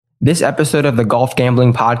This episode of the Golf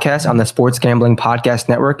Gambling Podcast on the Sports Gambling Podcast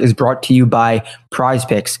Network is brought to you by Prize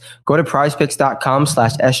Picks. Go to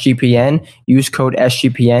prizepicks.com/SGPN. Use code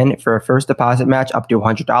SGPN for a first deposit match up to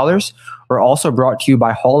 $100. We're also brought to you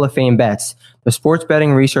by Hall of Fame Bets, the sports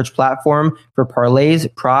betting research platform for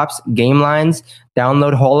parlays, props, game lines.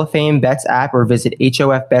 Download Hall of Fame Bets app or visit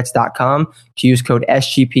hofbets.com to use code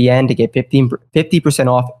SGPN to get 50%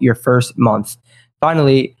 off your first month.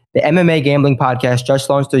 Finally, the MMA Gambling Podcast just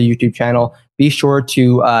launched their YouTube channel. Be sure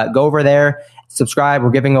to go over there, subscribe. We're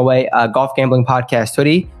giving away a Golf Gambling Podcast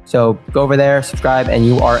hoodie. So go over there, subscribe, and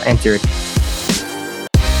you are entered.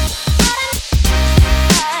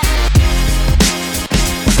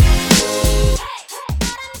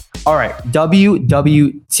 All right,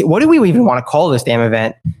 WWT. What do we even want to call this damn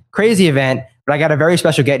event? Crazy event, but I got a very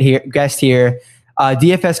special guest here.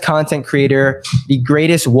 DFS content creator, the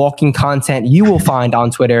greatest walking content you will find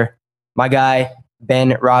on Twitter. My guy,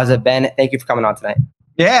 Ben Raza. Ben, thank you for coming on tonight.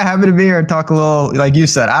 Yeah, happy to be here and talk a little, like you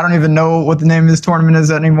said, I don't even know what the name of this tournament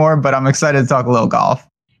is anymore, but I'm excited to talk a little golf.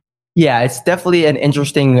 Yeah, it's definitely an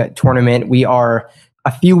interesting tournament. We are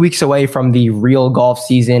a few weeks away from the real golf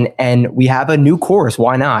season, and we have a new course.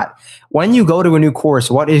 Why not? When you go to a new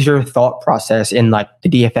course, what is your thought process in like the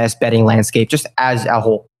DFS betting landscape, just as a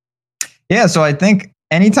whole? Yeah, so I think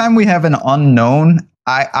anytime we have an unknown,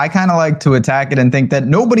 I kind of like to attack it and think that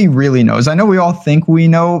nobody really knows. I know we all think we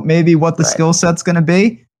know maybe what the skill set's going to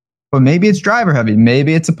be, but maybe it's driver heavy.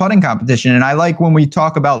 Maybe it's a putting competition. And I like when we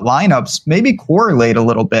talk about lineups, maybe correlate a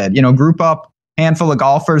little bit, group up a handful of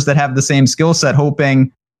golfers that have the same skill set,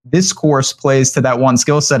 hoping this course plays to that one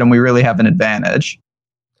skill set and we really have an advantage.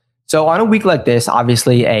 So on a week like this,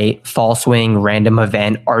 obviously a fall swing random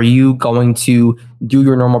event, are you going to do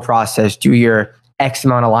your normal process, do your X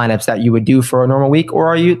amount of lineups that you would do for a normal week, or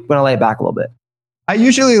are you going to lay it back a little bit? I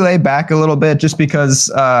usually lay back a little bit just because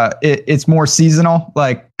it's more seasonal,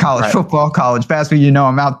 like college football, college basketball.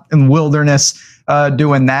 I'm out in the wilderness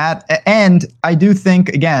doing that. And I do think,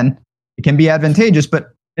 again, it can be advantageous,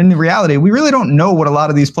 but in the reality, we really don't know what a lot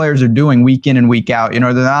of these players are doing week in and week out. They're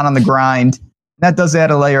not on the grind. That does add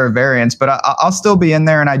a layer of variance, but I'll still be in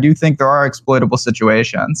there, and I do think there are exploitable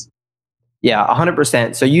situations. Yeah,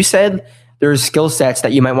 100%. So you said there's skill sets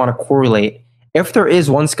that you might want to correlate. If there is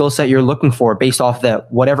one skill set you're looking for based off the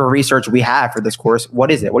whatever research we have for this course, what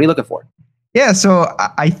is it? What are you looking for? Yeah, so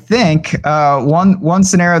I think one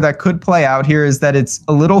scenario that could play out here is that it's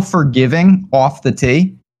a little forgiving off the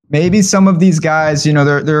tee. Maybe some of these guys,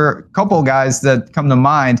 there are a couple of guys that come to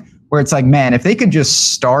mind where it's like, man, if they could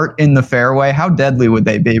just start in the fairway, how deadly would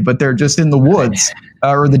they be? But they're just in the woods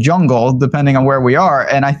or the jungle, depending on where we are.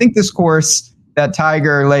 And I think this course that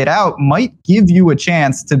Tiger laid out might give you a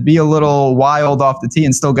chance to be a little wild off the tee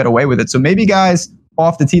and still get away with it. So maybe guys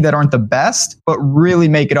off the tee that aren't the best, but really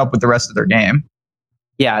make it up with the rest of their game.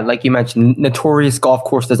 Yeah, like you mentioned, notorious golf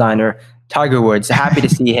course designer, Tiger Woods. Happy to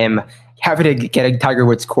see him. Happy to get a Tiger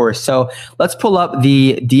Woods course. So let's pull up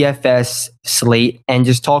the DFS slate and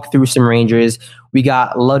just talk through some ranges. We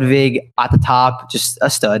got Ludwig at the top, just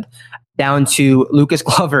a stud, down to Lucas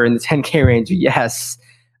Glover in the 10K range. Yes.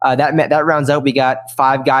 That rounds out. We got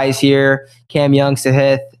 5 guys here: Cam Young,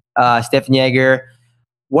 Sahith, Stefan Jaeger.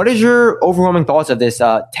 What is your overwhelming thoughts of this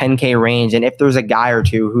 10K range? And if there's a guy or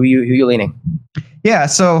two, who you leaning? Yeah,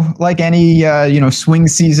 so like any swing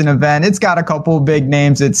season event, it's got a couple big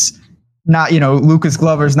names. It's not, Lucas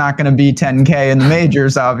Glover's not going to be 10K in the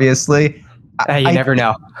majors, obviously. You never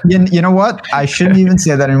know. You know what? I shouldn't even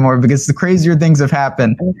say that anymore because the crazier things have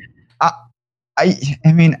happened. I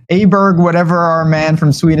mean, Aberg, whatever our man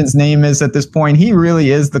from Sweden's name is at this point, he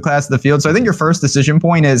really is the class of the field. So I think your first decision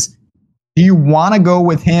point is, do you want to go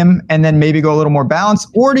with him and then maybe go a little more balanced?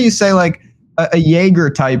 Or do you say like a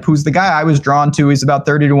Jaeger type, who's the guy I was drawn to? He's about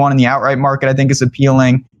 30-1 in the outright market. I think is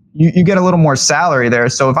appealing. You get a little more salary there.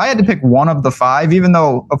 So if I had to pick one of the 5, even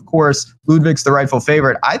though, of course, Ludwig's the rightful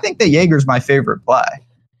favorite, I think that Jaeger's my favorite play.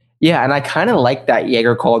 Yeah, and I kind of like that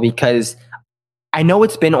Jaeger call because I know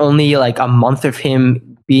it's been only like a month of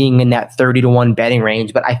him being in that 30-1 betting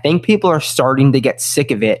range, but I think people are starting to get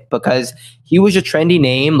sick of it because he was a trendy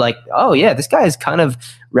name. Like, oh yeah, this guy is kind of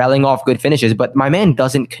rallying off good finishes, but my man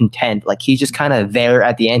doesn't contend. Like he's just kind of there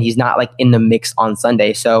at the end. He's not like in the mix on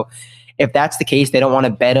Sunday. So if that's the case, they don't want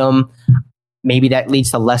to bet him. Maybe that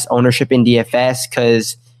leads to less ownership in DFS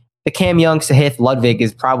because the Cam Young, Sahith, Ludwig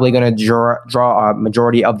is probably going to draw a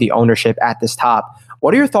majority of the ownership at this top.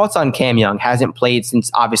 What are your thoughts on Cam Young? Hasn't played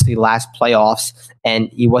since obviously last playoffs, and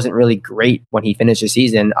he wasn't really great when he finished the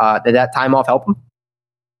season. Did that time off help him?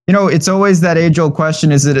 It's always that age-old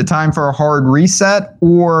question. Is it a time for a hard reset,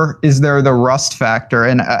 or is there the rust factor?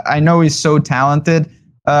 And I know he's so talented,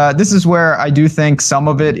 This is where I do think some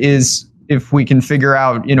of it is if we can figure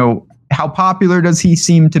out, how popular does he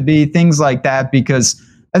seem to be, things like that, because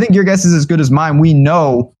I think your guess is as good as mine. We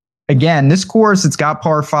know, again, this course, it's got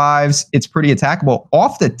par fives. It's pretty attackable.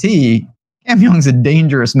 Off the tee, Cam Young's a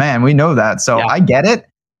dangerous man. We know that. So I get it.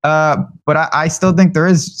 But I still think there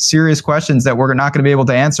is serious questions that we're not going to be able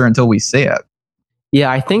to answer until we see it. Yeah,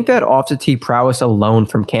 I think that off the tee prowess alone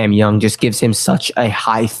from Cam Young just gives him such a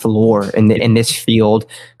high floor in this field,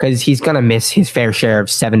 because he's going to miss his fair share of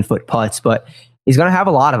 7-foot putts, but he's going to have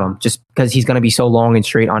a lot of them just because he's going to be so long and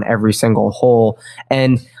straight on every single hole.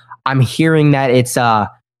 And I'm hearing that it's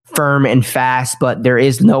firm and fast, but there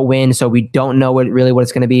is no wind, so we don't know what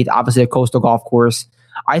it's going to be. It's obviously a coastal golf course.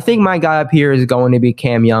 I think my guy up here is going to be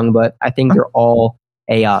Cam Young, but I think they're all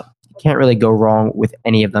can't really go wrong with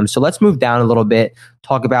any of them. So let's move down a little bit,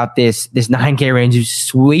 talk about this 9K range.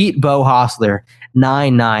 Sweet Beau Hossler,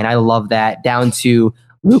 9-9. I love that. Down to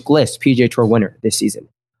Luke List, PGA Tour winner this season.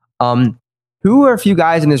 Who are a few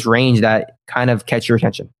guys in this range that kind of catch your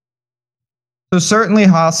attention? So certainly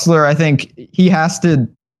Hossler, I think he has to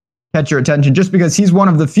catch your attention just because he's one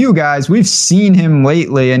of the few guys. We've seen him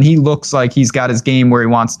lately, and he looks like he's got his game where he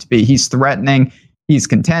wants to be. He's threatening. He's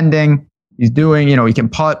contending. He's doing, he can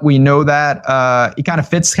putt. We know that. He kind of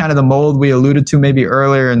fits kind of the mold we alluded to maybe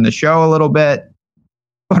earlier in the show a little bit.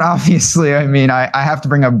 But obviously, I mean, I have to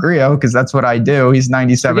bring up Griot because that's what I do. He's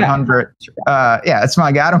 9,700. Yeah, it's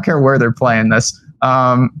my guy. I don't care where they're playing this.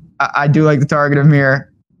 I do like the target him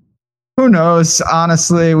here. Who knows?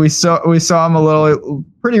 Honestly, we saw him a little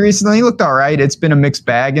pretty recently. He looked all right. It's been a mixed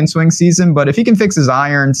bag in swing season, but if he can fix his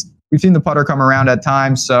irons, we've seen the putter come around at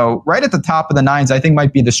times. So right at the top of the nines, I think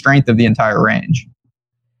might be the strength of the entire range.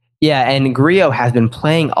 Yeah, and Griot has been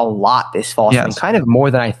playing a lot this fall. Yes. Kind of more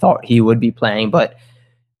than I thought he would be playing, but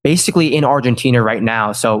basically in Argentina right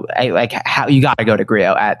now. So how you got to go to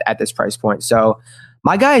Griot at this price point. So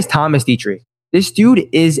my guy is Thomas Dietrich. This dude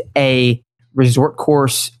is a resort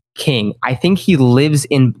course king. I think he lives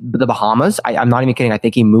in the Bahamas. I'm not even kidding. I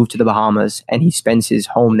think he moved to the Bahamas and he spends his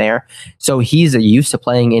home there. So he's used to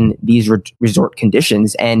playing in these resort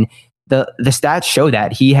conditions. And the stats show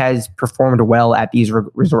that he has performed well at these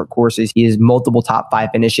resort courses. He has multiple top 5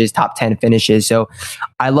 finishes, top 10 finishes. So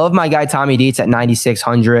I love my guy Tommy Dietz at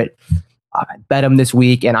 9,600. I bet him this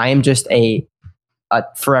week, and I am just a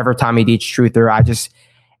forever Tommy Dietz truther. I just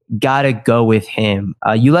gotta go with him.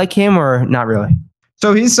 You like him or not really?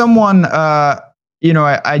 So he's someone,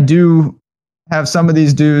 I do have some of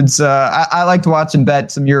these dudes. I like to watch and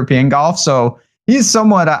bet some European golf. So he's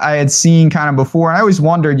somewhat I had seen kind of before. And I always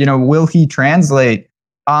wondered, will he translate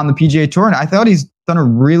on the PGA Tour? And I thought he's done a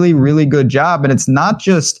really, really good job. And it's not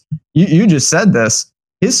just, you just said this,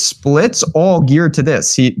 his splits all geared to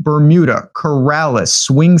this. Bermuda, Corrales,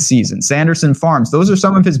 Swing Season, Sanderson Farms. Those are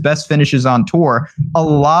some of his best finishes on tour. A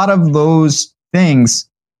lot of those things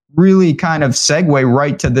really kind of segue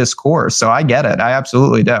right to this course. So I get it. I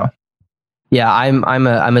absolutely do. Yeah, I'm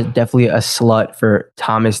definitely a slut for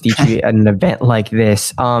Thomas Dietrich at an event like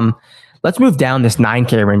this. Let's move down this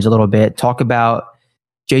 9K range a little bit. Talk about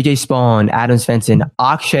JJ Spawn, Adam Svensson,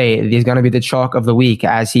 Akshay is going to be the chalk of the week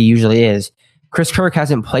as he usually is. Chris Kirk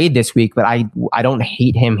hasn't played this week, but I don't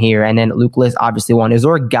hate him here. And then Luke List obviously won. Is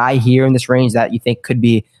there a guy here in this range that you think could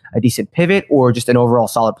be a decent pivot or just an overall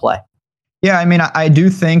solid play? Yeah, I mean, I do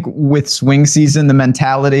think with Swing Season, the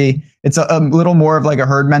mentality, it's a little more of like a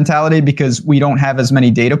herd mentality because we don't have as many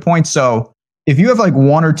data points. So if you have like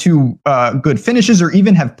 1 or 2 good finishes or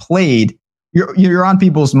even have played, you're on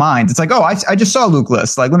people's minds. It's like, oh, I just saw Luke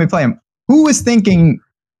List. Like, let me play him. Who is thinking,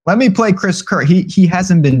 let me play Chris Kerr? He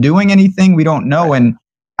hasn't been doing anything. We don't know. And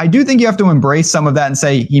I do think you have to embrace some of that and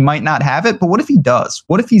say he might not have it. But what if he does?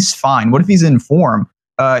 What if he's fine? What if he's in form?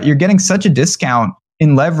 You're getting such a discount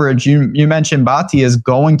in leverage. You mentioned Bati is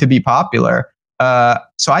going to be popular.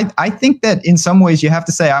 So I think that in some ways you have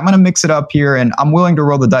to say, I'm going to mix it up here and I'm willing to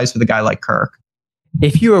roll the dice with a guy like Kirk.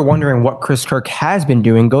 If you are wondering what Chris Kirk has been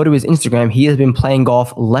doing, go to his Instagram. He has been playing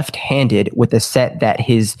golf left-handed with a set that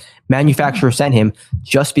his manufacturer sent him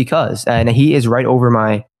just because. And he is right over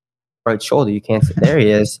my right shoulder. You can't see. There he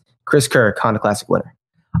is. Chris Kirk, Honda Classic winner.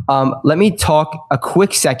 Let me talk a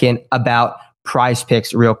quick second about Prize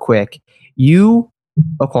Picks real quick.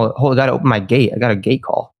 Hold on, I gotta open my gate. I got a gate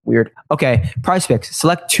call. Weird. Okay, Prize Picks.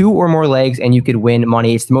 Select 2 or more legs and you could win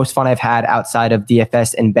money. It's the most fun I've had outside of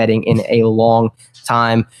DFS and betting in a long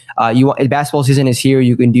time. Basketball season is here.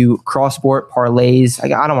 You can do cross-sport parlays.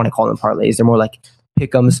 I don't want to call them parlays. They're more like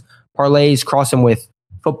pick'ems. Parlays, cross them with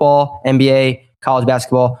football, NBA, college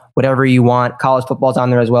basketball, whatever you want. College football's on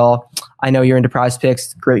there as well. I know you're into Prize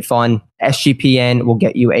Picks. Great fun. SGPN will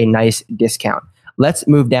get you a nice discount. let's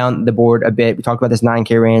move down the board a bit. We talked about this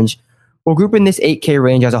 9K range. We'll group in this 8K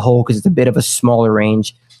range as a whole because it's a bit of a smaller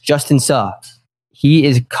range. Justin Suh, he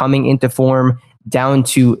is coming into form down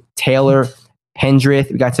to Taylor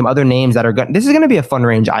Pendrith. We got some other names that are good. This is going to be a fun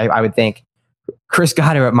range, I would think. Chris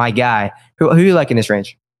Goddard, my guy. Who do you like in this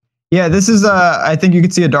range? Yeah, this is I think you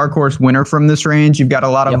could see a dark horse winner from this range. You've got a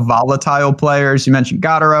lot of volatile players. You mentioned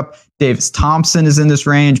Goddard. Davis Thompson is in this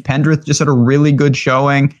range. Pendrith just had a really good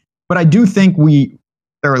showing. But I do think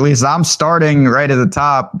or at least I'm starting right at the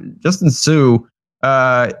top. Justin Suh,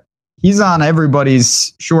 he's on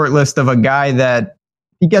everybody's short list of a guy that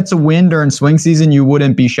he gets a win during swing season, you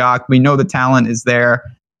wouldn't be shocked. We know the talent is there,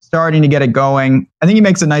 starting to get it going. I think he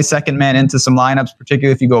makes a nice second man into some lineups,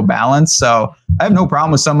 particularly if you go balance. So I have no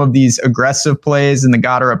problem with some of these aggressive plays in the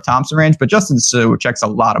Goddard Thompson range, but Justin Suh checks a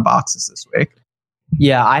lot of boxes this week.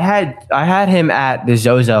 Yeah, I had him at the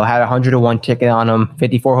Zozo, had a 100-1 ticket on him,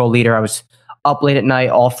 54-hole leader. I was up late at night,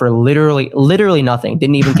 all for literally nothing.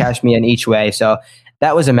 Didn't even cash me in each way. So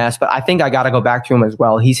that was a mess, but I think I got to go back to him as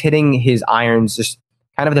well. He's hitting his irons just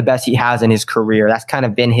kind of the best he has in his career. That's kind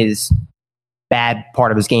of been his bad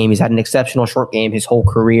part of his game. He's had an exceptional short game his whole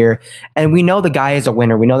career. And we know the guy is a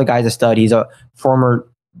winner. We know the guy's a stud. He's a former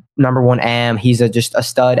number 1 AM. He's just a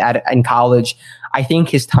stud in college. I think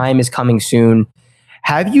his time is coming soon.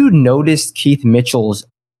 Have you noticed Keith Mitchell's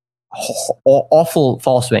awful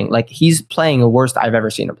fall swing? Like, he's playing the worst I've ever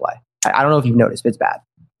seen him play. I don't know if you've noticed, but it's bad.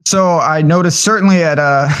 So I noticed certainly at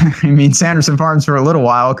Sanderson Farms for a little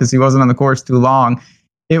while because he wasn't on the course too long.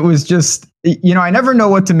 It was just, I never know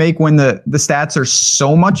what to make when the stats are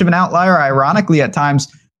so much of an outlier. Ironically, at times,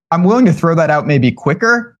 I'm willing to throw that out maybe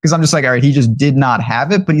quicker because I'm just like, all right, he just did not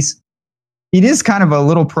have it. But it is kind of a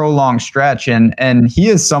little prolonged stretch. And he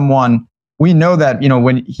is someone, we know that,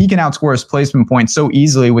 when he can outscore his placement points so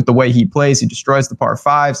easily with the way he plays, he destroys the par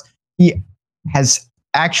fives. He has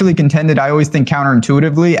actually contended, I always think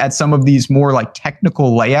counterintuitively, at some of these more like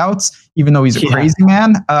technical layouts, even though he's a crazy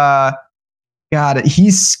man. God,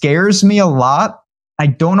 he scares me a lot. I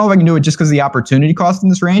don't know if I can do it just because of the opportunity cost in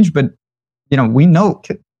this range, but we know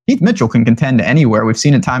Keith Mitchell can contend anywhere. We've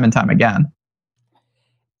seen it time and time again.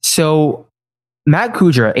 So Matt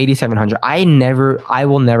Kuchar, 8,700. I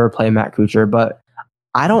will never play Matt Kuchar, but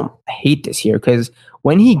I don't hate this here because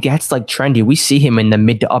when he gets like trendy, we see him in the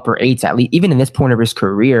mid to upper eights, at least even in this point of his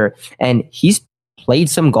career. And he's played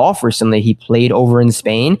some golf recently. He played over in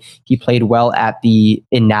Spain. He played well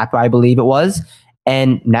in Napa, I believe it was.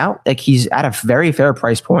 And now like he's at a very fair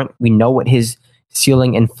price point. We know what his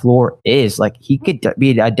ceiling and floor is. Like he could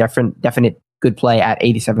be a definite good play at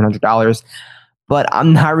 $8,700. But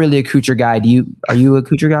I'm not really a Kuchar guy. Are you a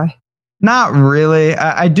Kuchar guy? Not really.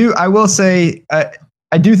 I will say,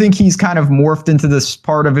 I do think he's kind of morphed into this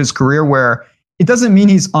part of his career where it doesn't mean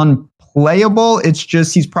he's unplayable. It's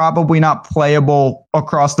just he's probably not playable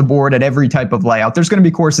across the board at every type of layout. There's going to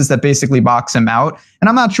be courses that basically box him out. And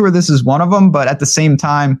I'm not sure this is one of them, but at the same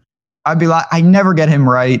time, I'd be like, I never get him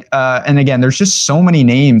right. And again, there's just so many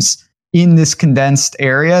names in this condensed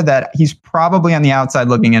area that he's probably on the outside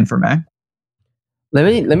looking in for me.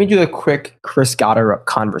 Let me do a quick Chris Goddard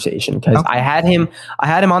conversation because I had him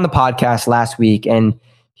on the podcast last week and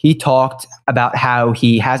he talked about how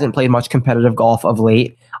he hasn't played much competitive golf of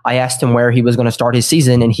late. I asked him where he was going to start his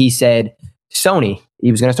season and he said Sony.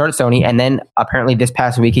 He was going to start at Sony, and then apparently this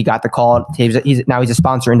past week he got the call. He's a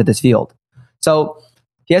sponsor into this field. So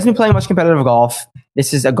he hasn't been playing much competitive golf.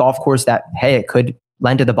 This is a golf course that, hey, it could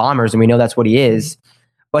lend to the Bombers, and we know that's what he is.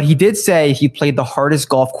 But he did say he played the hardest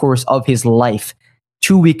golf course of his life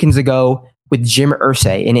 2 weekends ago with Jim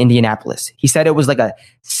Irsay in Indianapolis. He said it was like a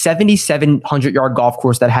 7,700-yard golf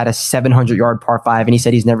course that had a 700-yard par 5, and he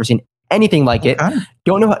said he's never seen anything like it.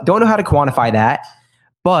 Don't know how to quantify that,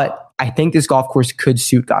 but I think this golf course could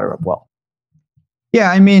suit Goddard well. Yeah,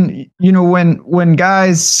 I mean, when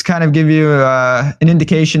guys kind of give you an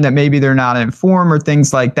indication that maybe they're not in form or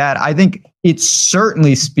things like that, I think it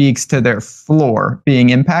certainly speaks to their floor being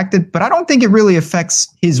impacted, but I don't think it really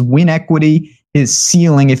affects his win equity, his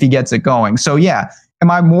ceiling if he gets it going. So yeah, am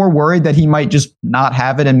I more worried that he might just not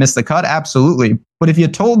have it and miss the cut? Absolutely. But if you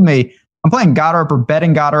told me I'm playing Goddard or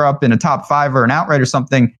betting Goddard up in a top 5 or an outright or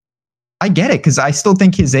something, I get it because I still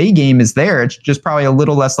think his A game is there. It's just probably a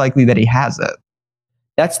little less likely that he has it.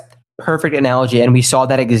 That's perfect analogy. And we saw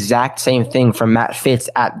that exact same thing from Matt Fitz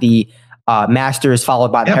at the Masters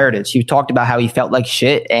followed by the Heritage. He talked about how he felt like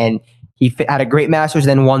shit and he had a great Masters,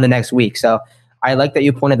 then won the next week. So I like that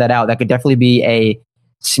you pointed that out. That could definitely be a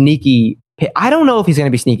sneaky pick. I don't know if he's going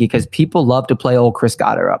to be sneaky because people love to play old Chris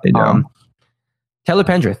Goddard up. They do. Taylor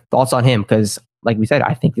Pendrith, thoughts on him? Because like we said,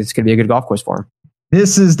 I think this could be a good golf course for him.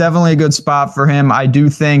 This is definitely a good spot for him. I do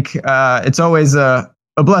think it's always a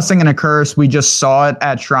blessing and a curse. We just saw it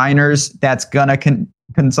at Shriners. That's going to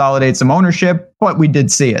consolidate some ownership, but we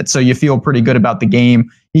did see it. So you feel pretty good about the game.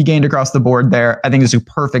 He gained across the board there. I think it's a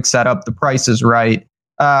perfect setup. The price is right.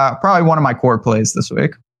 Probably one of my core plays this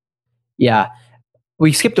week. Yeah.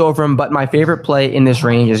 We skipped over him, but my favorite play in this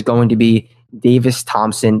range is going to be Davis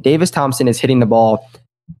Thompson. Davis Thompson is hitting the ball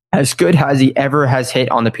as good as he ever has hit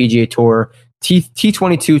on the PGA Tour.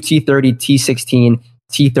 T22, T30, T16,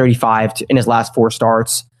 T35 in his last 4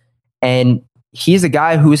 starts. And he's a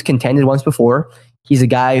guy who has contended once before. He's a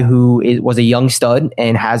guy who was a young stud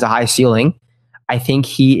and has a high ceiling. I think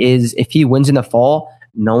he is, if he wins in the fall,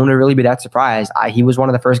 no one will really be that surprised. He was one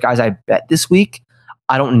of the first guys I bet this week.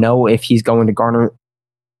 I don't know if he's going to garner,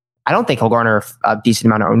 I don't think he'll garner a decent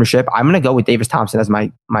amount of ownership. I'm going to go with Davis Thompson as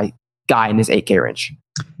my guy in this 8K range.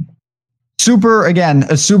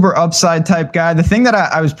 A super upside type guy. The thing that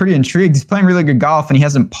I was pretty intrigued, he's playing really good golf and he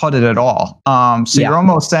hasn't putted at all. You're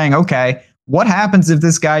almost saying, okay, what happens if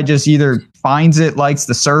this guy just either finds it, likes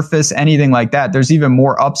the surface, anything like that? There's even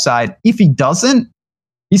more upside. If he doesn't,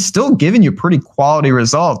 he's still giving you pretty quality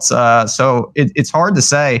results. So it's hard to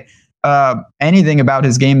say anything about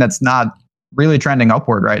his game that's not really trending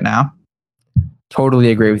upward right now. Totally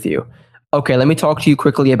agree with you. Okay, let me talk to you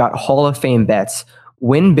quickly about Hall of Fame bets.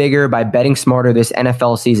 Win bigger by betting smarter this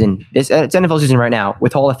NFL season. It's NFL season right now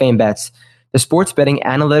with Hall of Fame bets, the sports betting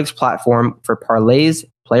analytics platform for parlays,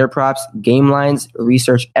 player props, game lines,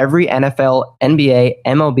 research every NFL, NBA,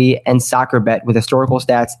 MLB, and soccer bet with historical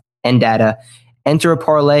stats and data. Enter a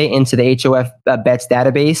parlay into the HOF bets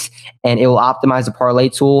database, and it will optimize the parlay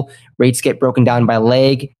tool. Rates get broken down by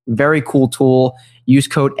leg. Very cool tool. Use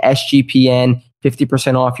code SGPN,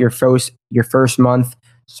 50% off your first month.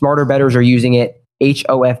 Smarter bettors are using it.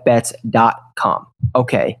 HOFbets.com.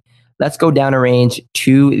 Okay, let's go down a range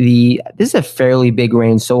to this is a fairly big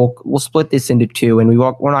range, so we'll split this into 2, and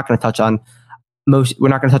we're not going to touch on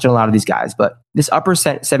a lot of these guys, but this upper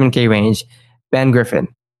 7K range, Ben Griffin.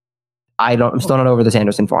 I'm still not over the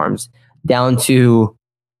Sanderson Farms. Down to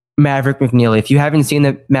Maverick McNeely. If you haven't seen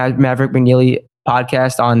the Maverick McNeely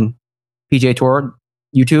podcast on PGA Tour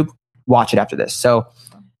YouTube, watch it after this. So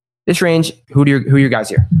this range, who are your guys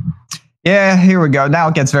here? Yeah, here we go. Now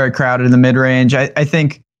it gets very crowded in the mid-range. I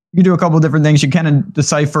think you can do a couple of different things. You can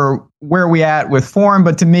decipher where we at with form,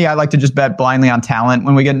 but to me, I like to just bet blindly on talent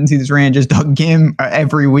when we get into these ranges. Doug Gim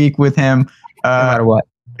every week with him. No matter what.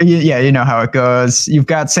 Yeah, you know how it goes. You've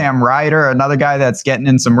got Sam Ryder, another guy that's getting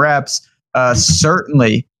in some reps.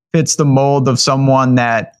 Certainly fits the mold of someone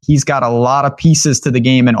that he's got a lot of pieces to the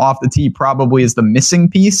game, and off the tee probably is the missing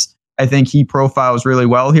piece. I think he profiles really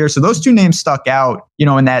well here. So those 2 names stuck out,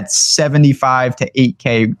 in that 75 to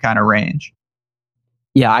 8K kind of range.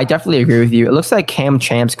 Yeah, I definitely agree with you. It looks like Cam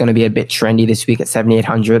Champ's going to be a bit trendy this week at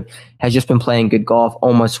 7,800. Has just been playing good golf.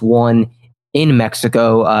 Almost won in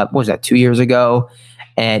Mexico. What was that, 2 years ago?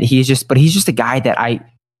 And he's just a guy that I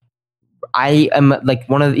am like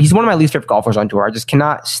he's one of my least favorite golfers on tour. I just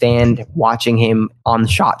cannot stand watching him on the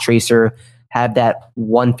shot tracer have that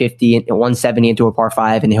 150 and 170 into a par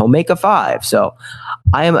 5, and he'll make a 5. So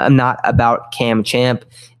I'm not about Cam Champ.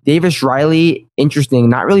 Davis Riley, interesting,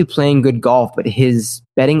 not really playing good golf, but his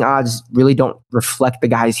betting odds really don't reflect the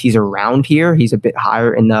guys he's around here. He's a bit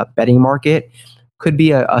higher in the betting market. Could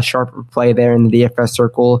be a sharper play there in the DFS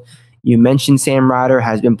circle. You mentioned Sam Ryder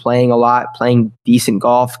has been playing a lot, playing decent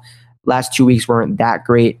golf. Last 2 weeks weren't that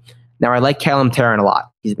great. Now I like Callum Tarrant a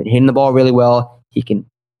lot. He's been hitting the ball really well. He can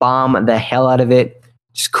bomb the hell out of it.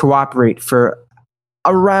 Just cooperate for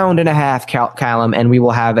a round and a half, Callum, and we will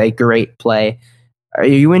have a great play. Are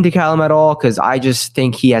you into Callum at all? Because I just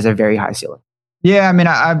think he has a very high ceiling. Yeah, I mean,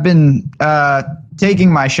 I've been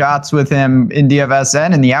taking my shots with him in DFS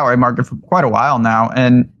and in the outright market for quite a while now,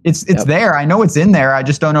 and it's there. I know it's in there. I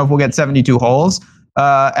just don't know if we'll get 72 holes.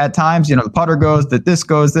 At times, the putter goes,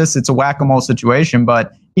 this. It's a whack-a-mole situation.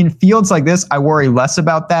 But in fields like this, I worry less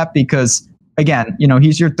about that because, again,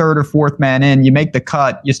 he's your 3rd or 4th man in. You make the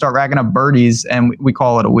cut, you start racking up birdies, and we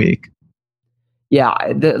call it a week. Yeah,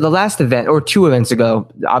 the last event, or 2 events ago,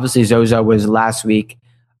 obviously Zozo was last week.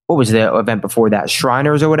 What was the event before that?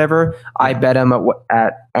 Shriners or whatever. I bet him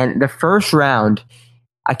and the first round,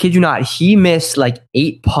 I kid you not, he missed like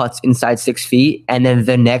 8 putts inside 6 feet. And then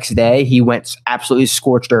the next day he went absolutely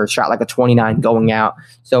scorched earth, shot like a 29 going out.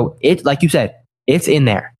 So like you said, it's in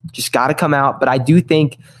there. Just got to come out. But I do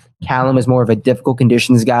think Callum is more of a difficult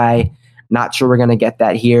conditions guy. Not sure we're going to get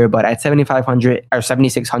that here, but at 7,500 or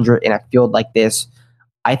 7,600 in a field like this,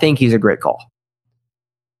 I think he's a great call.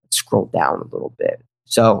 Let's scroll down a little bit.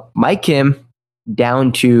 So Mike Kim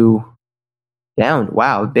down to down.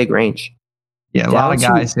 Wow, big range. Yeah, a lot of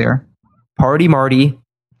guys here. Party Marty.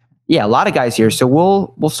 Yeah, a lot of guys here. So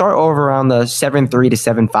we'll start over around the 7-3 to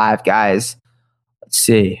 7-5 guys. Let's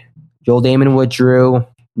see. Joel Damon withdrew.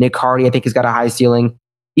 Nick Hardy, I think, has got a high ceiling.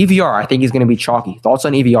 EVR, I think he's going to be chalky. Thoughts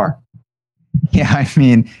on EVR? Yeah, I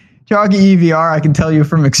mean, chalky EVR, I can tell you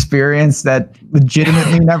from experience that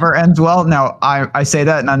legitimately never ends well. Now, I say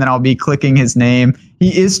that, and then I'll be clicking his name.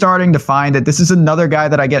 He is starting to find that this is another guy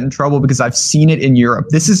that I get in trouble because I've seen it in Europe.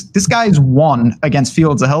 This guy's won against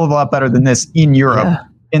fields a hell of a lot better than this in Europe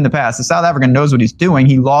in the past. The South African knows what he's doing.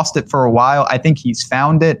 He lost it for a while. I think he's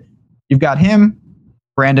found it. You've got him,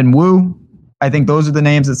 Brandon Wu. I think those are the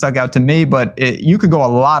names that stuck out to me, but you could go a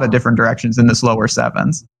lot of different directions in this lower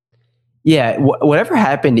sevens. Yeah, whatever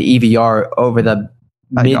happened to EVR over the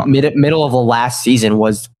middle of the last season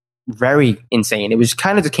was very insane. It was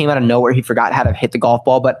kind of just came out of nowhere. He forgot how to hit the golf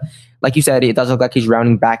ball, but like you said, it does look like he's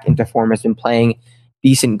rounding back into form. Has been playing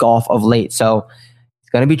decent golf of late, so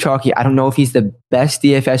it's going to be chalky. I don't know if he's the best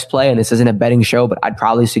DFS play, and this isn't a betting show, but I'd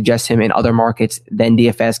probably suggest him in other markets than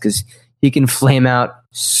DFS because he can flame out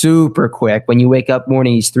super quick. When you wake up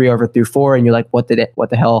morning, he's 3 over through 4, and you're like, what the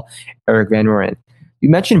hell, Eric Van Rooyen? You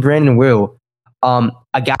mentioned Brandon Wu, a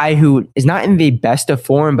guy who is not in the best of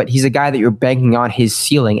form, but he's a guy that you're banking on his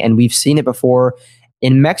ceiling, and we've seen it before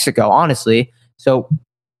in Mexico, honestly. So,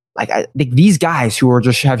 I think these guys who are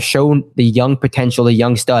just have shown the young potential, the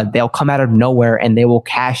young stud, they'll come out of nowhere and they will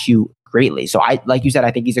cash you greatly. So, like you said,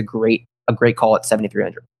 I think he's a great call at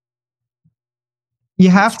 7,300. You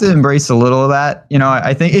have to embrace a little of that.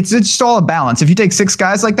 I think it's just all a balance. If you take 6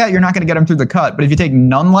 guys like that, you're not going to get them through the cut. But if you take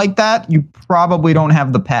none like that, you probably don't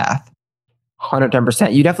have the path.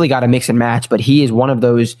 110%. You definitely got to mix and match, but he is one of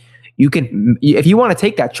those. You can, if you want to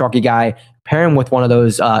take that chalky guy, pair him with one of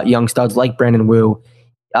those young studs like Brandon Wu.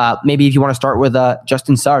 Maybe if you want to start with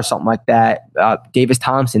Justin Suh or something like that, Davis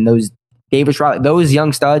Thompson, Davis Riley, those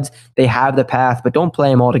young studs, they have the path, but don't play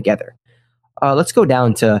them all together. Let's go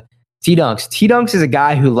down to T-Dunks. T-Dunks is a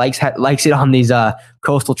guy who likes it on these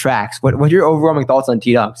coastal tracks. What are your overwhelming thoughts on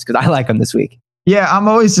T-Dunks? Because I like him this week. Yeah, I'm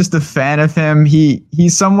always just a fan of him.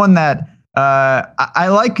 He's someone that I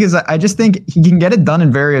like because I just think he can get it done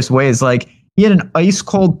in various ways. Like he had an ice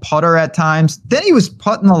cold putter at times. Then he was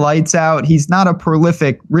putting the lights out. He's not a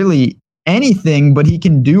prolific really anything, but he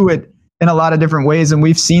can do it in a lot of different ways. And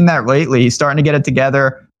we've seen that lately. He's starting to get it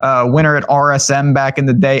together. Winner at RSM back in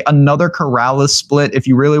the day. Another Corrales split. If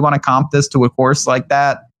you really want to comp this to a course like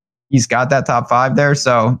that, he's got that top 5 there.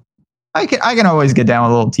 So I can always get down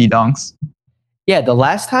with a little T-Dunks. Yeah, the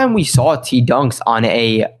last time we saw T-Dunks on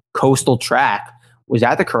a coastal track was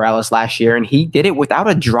at the Corrales last year, and he did it without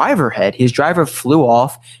a driver head. His driver flew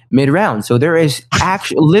off mid-round. So there is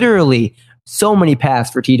actually literally so many paths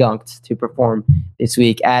for T-Dunks to perform this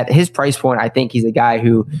week. At his price point, I think he's a guy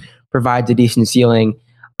who provides a decent ceiling.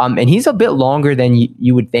 And he's a bit longer than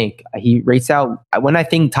you would think. He rates out, when I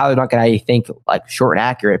think Tyler Duncan, I think like short and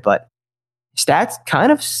accurate, but stats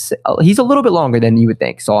he's a little bit longer than you would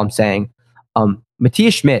think. So I'm saying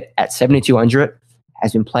Matthias Schmidt at 7,200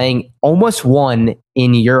 has been playing, almost won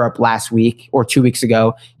in Europe last week or 2 weeks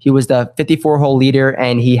ago. He was the 54-hole leader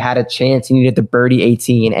and he had a chance. He needed the birdie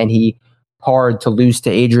 18 and he parred to lose to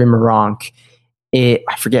Adrian Moronk. I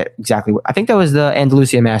forget exactly I think that was the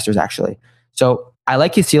Andalusia Masters actually. So I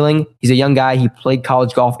like his ceiling. He's a young guy. He played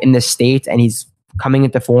college golf in the States and he's coming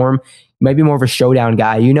into form. He might be more of a showdown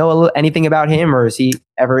guy. You know anything about him, or is he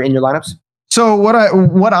ever in your lineups? So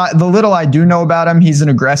the little I do know about him, he's an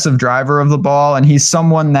aggressive driver of the ball, and he's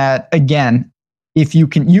someone that, again, if you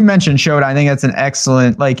mentioned showdown, I think that's an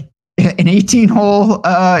excellent, like an 18-hole,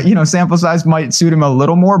 sample size might suit him a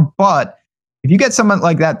little more, but if you get someone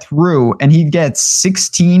like that through and he gets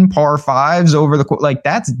 16 par 5s over the course, like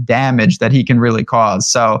that's damage that he can really cause.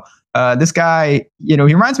 So this guy, he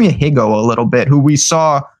reminds me of Higo a little bit, who we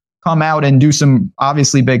saw come out and do some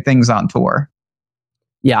obviously big things on tour.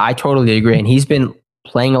 Yeah, I totally agree. And he's been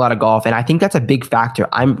playing a lot of golf. And I think that's a big factor.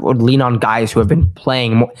 I would lean on guys who have been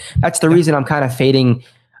playing more. That's the reason I'm kind of fading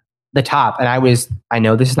the top. And I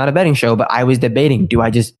know this is not a betting show, but I was debating, do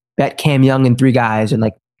I just bet Cam Young and 3 guys and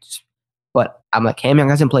but I'm like, Cam Young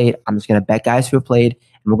hasn't played. I'm just going to bet guys who have played,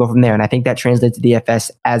 and we'll go from there. And I think that translates to DFS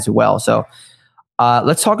as well. So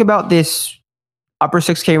let's talk about this upper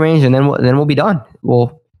 6K range, and then we'll be done.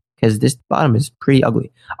 Because this bottom is pretty ugly.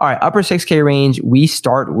 All right, upper 6K range. We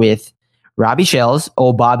start with Robbie Shells,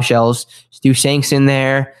 old Bob Shells, Stu Shanks in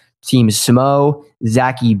there, Team Smo,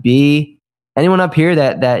 Zachy B. Anyone up here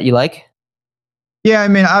that you like? Yeah, I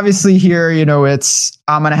mean, obviously here,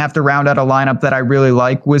 I'm going to have to round out a lineup that I really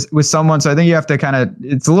like with someone. So I think you have to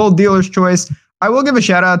it's a little dealer's choice. I will give a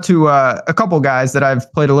shout out to a couple guys that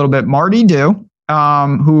I've played a little bit. Marty Dew,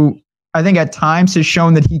 who I think at times has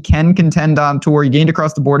shown that he can contend on tour. He gained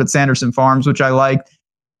across the board at Sanderson Farms, which I liked.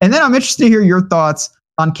 And then I'm interested to hear your thoughts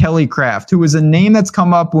on Kelly Craft, who is a name that's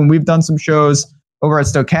come up when we've done some shows over at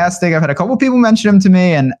Stochastic. I've had a couple people mention him to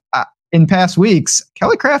me, and in past weeks,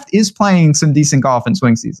 Kelly Craft is playing some decent golf in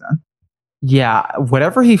swing season. Yeah,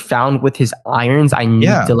 whatever he found with his irons, I need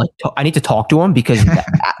to I need to talk to him because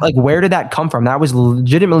like, where did that come from? That was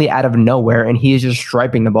legitimately out of nowhere, and he is just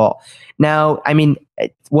striping the ball. Now, I mean,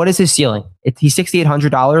 what is his ceiling? He's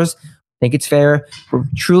 $6,800. I think it's fair.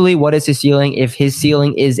 Truly, what is his ceiling? If his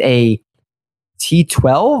ceiling is a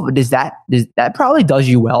T12, does that probably does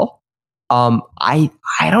you well? I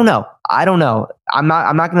don't know. I'm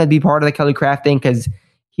not going to be part of the Kelly Craft thing because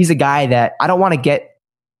he's a guy that I don't want to get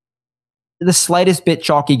the slightest bit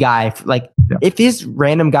chalky guy. Like, if he's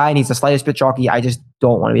random guy and he's the slightest bit chalky, I just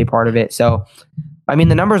don't want to be a part of it. So, I mean,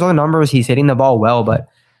 the numbers are the numbers. He's hitting the ball well, but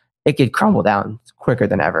it could crumble down quicker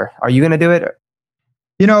than ever. Are you going to do it?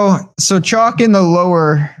 So chalk in the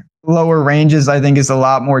lower ranges, I think, is a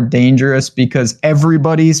lot more dangerous because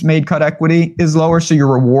everybody's made cut equity is lower. So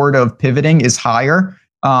your reward of pivoting is higher.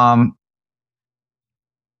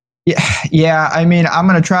 Yeah. I mean, I'm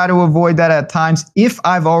going to try to avoid that at times. If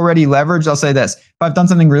I've already leveraged, I'll say this. If I've done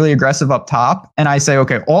something really aggressive up top and I say,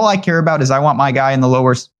 okay, all I care about is I want my guy in the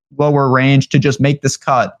lower range to just make this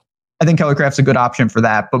cut, I think Kelly Craft's a good option for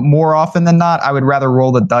that. But more often than not, I would rather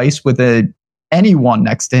roll the dice with anyone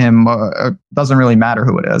next to him. Doesn't really matter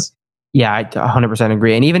who it is. Yeah, I 100%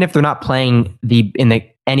 agree. And even if they're not playing in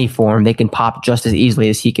any form, they can pop just as easily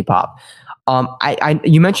as he could pop.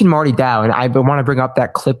 You mentioned Marty Dow, and I want to bring up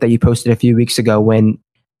that clip that you posted a few weeks ago when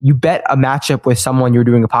you bet a matchup with someone you were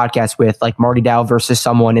doing a podcast with, like Marty Dow versus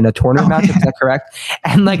someone in a tournament matchup. Is that correct?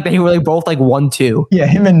 And like they were both 1-2. Yeah,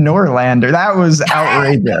 him and Norlander. That was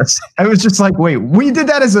outrageous. I was just like, wait, we did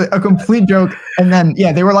that as a complete joke. And then,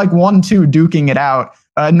 they were 1-2 duking it out.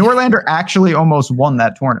 Norlander actually almost won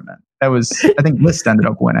that tournament. That was, I think, List ended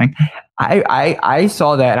up winning. I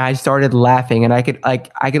saw that and I started laughing, and I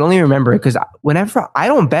could only remember it because whenever I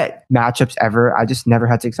don't bet matchups ever, I just never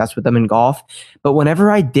had success with them in golf. But whenever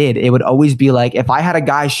I did, it would always be like if I had a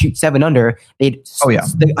guy shoot 7 under,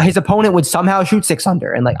 his opponent would somehow shoot 6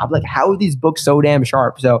 under, and I'm like, how are these books so damn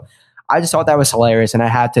sharp? So I just thought that was hilarious, and I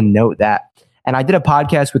had to note that. And I did a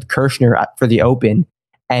podcast with Kirshner for the Open,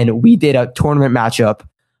 and we did a tournament matchup.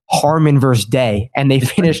 Harmon versus Day, and they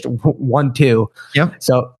finished 1-2. Yep.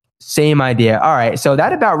 So same idea. All right. So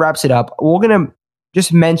that about wraps it up. We're going to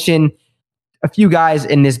just mention a few guys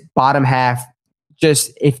in this bottom half.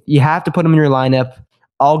 Just if you have to put them in your lineup,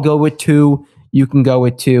 I'll go with 2. You can go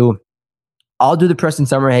with 2. I'll do the Preston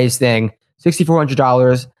Summerhays thing.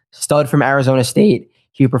 $6,400, stud from Arizona State.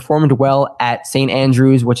 He performed well at St.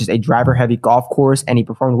 Andrews, which is a driver-heavy golf course, and he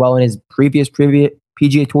performed well in his previous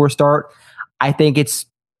PGA Tour start. I think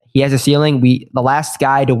he has a ceiling. The last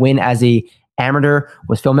guy to win as a amateur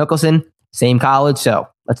was Phil Mickelson, same college. So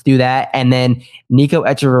let's do that. And then Nico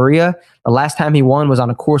Echeverria, the last time he won was on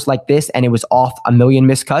a course like this, and it was off a million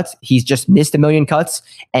missed cuts. He's just missed a million cuts,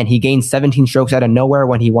 and he gained 17 strokes out of nowhere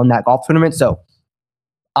when he won that golf tournament. So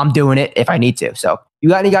I'm doing it if I need to. So you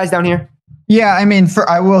got any guys down here? Yeah, I mean,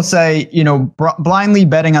 I will say, blindly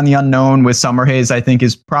betting on the unknown with Summerhays, I think,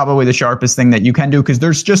 is probably the sharpest thing that you can do because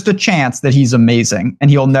there's just a chance that he's amazing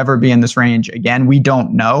and he'll never be in this range again. We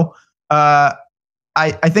don't know. I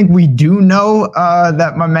think we do know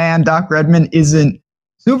that my man Doc Redman isn't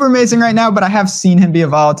super amazing right now, but I have seen him be a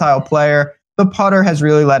volatile player. The putter has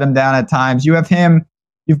really let him down at times. You have him.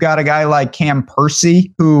 You've got a guy like Cam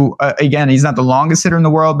Percy, who, again, he's not the longest hitter in the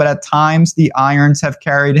world, but at times the irons have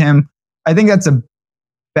carried him. I think that's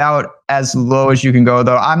about as low as you can go,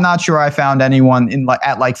 though. I'm not sure I found anyone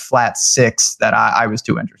at flat 6 that I was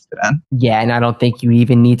too interested in. Yeah, and I don't think you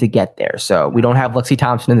even need to get there. So we don't have Lexi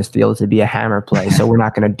Thompson in this field to be a hammer play, so we're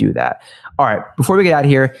not going to do that. All right, before we get out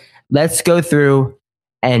of here, let's go through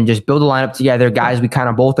and just build a lineup together. Guys, we kind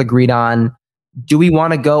of both agreed on, do we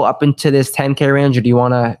want to go up into this 10K range, or do you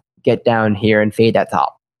want to get down here and fade that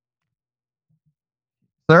top?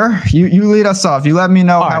 Sir, you lead us off. You let me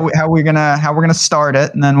know how we're gonna start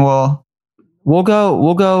it, and then we'll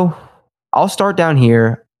go. I'll start down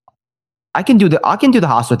here. I can do the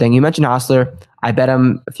Hostler thing. You mentioned Hostler. I bet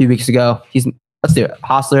him a few weeks ago. Let's do it.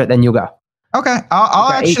 Hostler, then you'll go. Okay.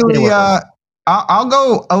 I'll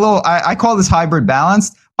go a little. I call this hybrid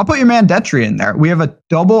balanced. I'll put your man Detry in there. We have a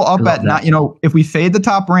double up at not. If we fade the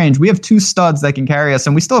top range, we have 2 studs that can carry us,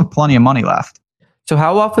 and we still have plenty of money left. So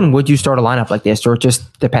how often would you start a lineup like this, or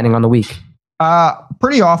just depending on the week?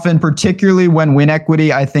 Pretty often, particularly when win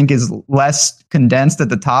equity, I think, is less condensed at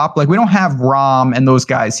the top. Like, we don't have Rom and those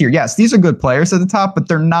guys here. Yes, these are good players at the top, but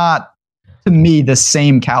they're not, to me, the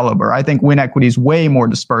same caliber. I think win equity is way more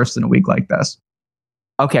dispersed in a week like this.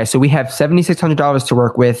 Okay, so we have $7,600 to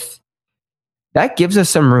work with. That gives us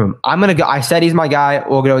some room. I'm going to go. I said he's my guy.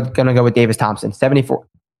 We're going to go with Davis Thompson, 74.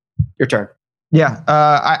 Your turn. Yeah,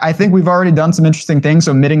 I think we've already done some interesting things,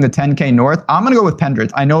 omitting the 10K North. I'm going to go with Pendrith.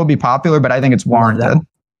 I know it'll be popular, but I think it's warranted.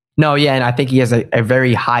 No, yeah, and I think he has a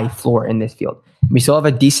very high floor in this field. We still have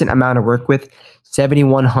a decent amount to work with,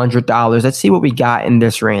 $7,100. Let's see what we got in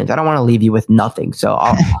this range. I don't want to leave you with nothing, so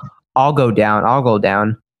I'll go down. I'll go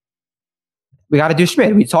down. We got to do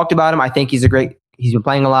Schmidt. We talked about him. I think he's been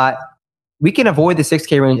playing a lot. We can avoid the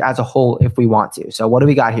 6K range as a whole if we want to. So what do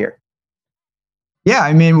we got here? Yeah,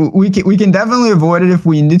 I mean, we can definitely avoid it if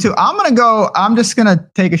we need to. I'm just gonna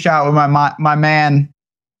take a shot with my man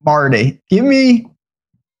Marty. Give me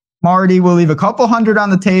Marty. We'll leave a couple hundred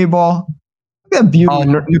on the table. Look at that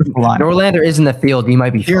beautiful line. Norlander is in the field. He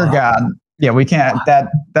might be. Dear God, yeah, we can't.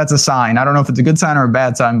 That's a sign. I don't know if it's a good sign or a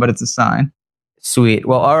bad sign, but it's a sign. Sweet.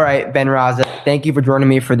 Well, all right, Ben Raza, thank you for joining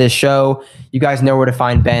me for this show. You guys know where to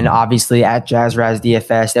find Ben, obviously, at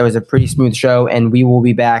JazzRazDFS. That was a pretty smooth show, and we will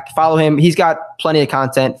be back. Follow him. He's got plenty of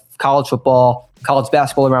content, college football, college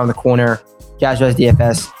basketball around the corner.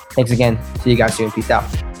 JazzRazDFS. Thanks again. See you guys soon. Peace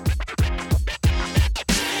out.